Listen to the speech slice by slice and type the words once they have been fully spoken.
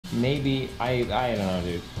maybe I don't know,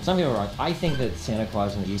 dude. Some people are wrong. I think that Santa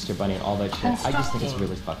Claus and the Easter Bunny and all that shit, I just think it's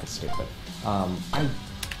really fucking stupid.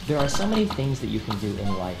 There are so many things that you can do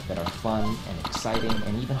in life that are fun and exciting,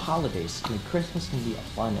 and even holidays. I mean, Christmas can be a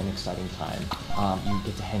fun and exciting time. You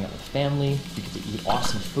get to hang out with family, you get to eat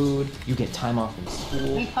awesome food, you get time off from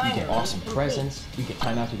school, you get awesome presents, you get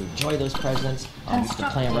time out to enjoy those presents, you get to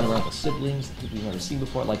play and run around with siblings, people you've never seen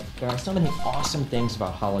before. Like, there are so many awesome things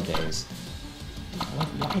about holidays. Like,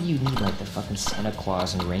 why do you need, like, the fucking Santa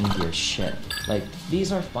Claus and reindeer shit? Like,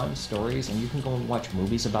 these are fun stories, and you can go and watch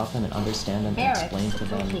movies about them and understand them and explain to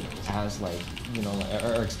them as, like, you know,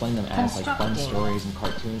 or explain them as, like, fun stories and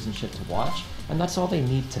cartoons and shit to watch, and that's all they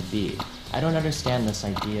need to be. I don't understand this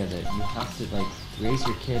idea that you have to, like, raise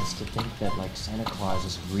your kids to think that, like, Santa Claus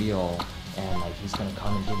is real, and, like, he's gonna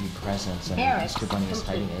come and give you presents, and Mr. Bunny is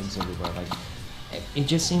hiding eggs everywhere. Like, it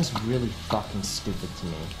just seems really fucking stupid to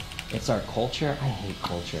me. It's our culture. I hate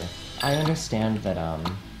culture. I understand that there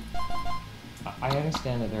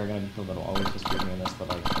are gonna be people that'll always disagree with me on this, but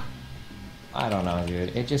like, I don't know,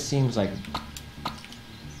 dude. It just seems like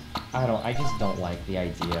I just don't like the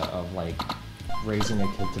idea of like raising a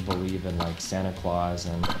kid to believe in like Santa Claus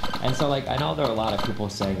and so like I know there are a lot of people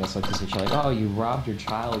saying this like this like, oh, you robbed your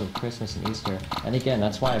child of Christmas and Easter, and again,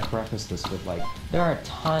 that's why I preface this with like there are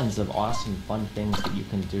tons of awesome fun things that you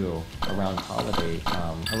can do around holiday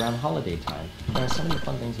time. There are so many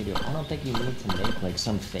fun things you do. I don't think you need to make like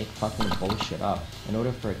some fake fucking bullshit up in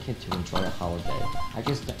order for a kid to enjoy a holiday. I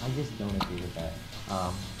just don't agree with that.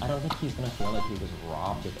 I don't think he's gonna feel like he was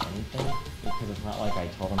robbed of anything, because it's not like I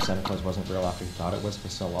told him Santa Claus wasn't real after he thought it was for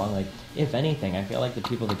so long. Like, if anything, I feel like the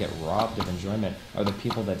people that get robbed of enjoyment are the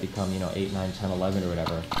people that become, you know, 8, 9, 10, 11 or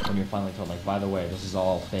whatever, when you're finally told, like, by the way, this is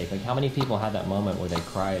all fake. Like, how many people had that moment where they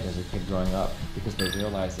cried as a kid growing up because they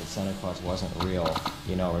realized that Santa Claus wasn't real,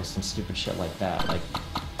 you know, or some stupid shit like that? Like,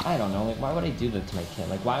 I don't know, like, why would I do that to my kid?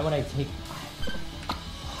 Like, why would I take...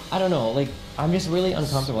 I don't know, like, I'm just really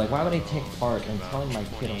uncomfortable. Like, why would I take part in telling my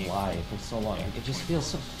kid a lie for so long? Like, it just feels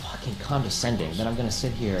so fucking condescending that I'm gonna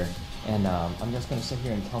sit here and I'm just gonna sit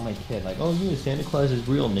here and tell my kid, like, oh, yeah, Santa Claus is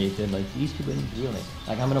real, Nathan. Like, these people are real, Nathan.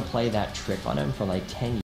 Like, I'm gonna play that trick on him for like 10 years.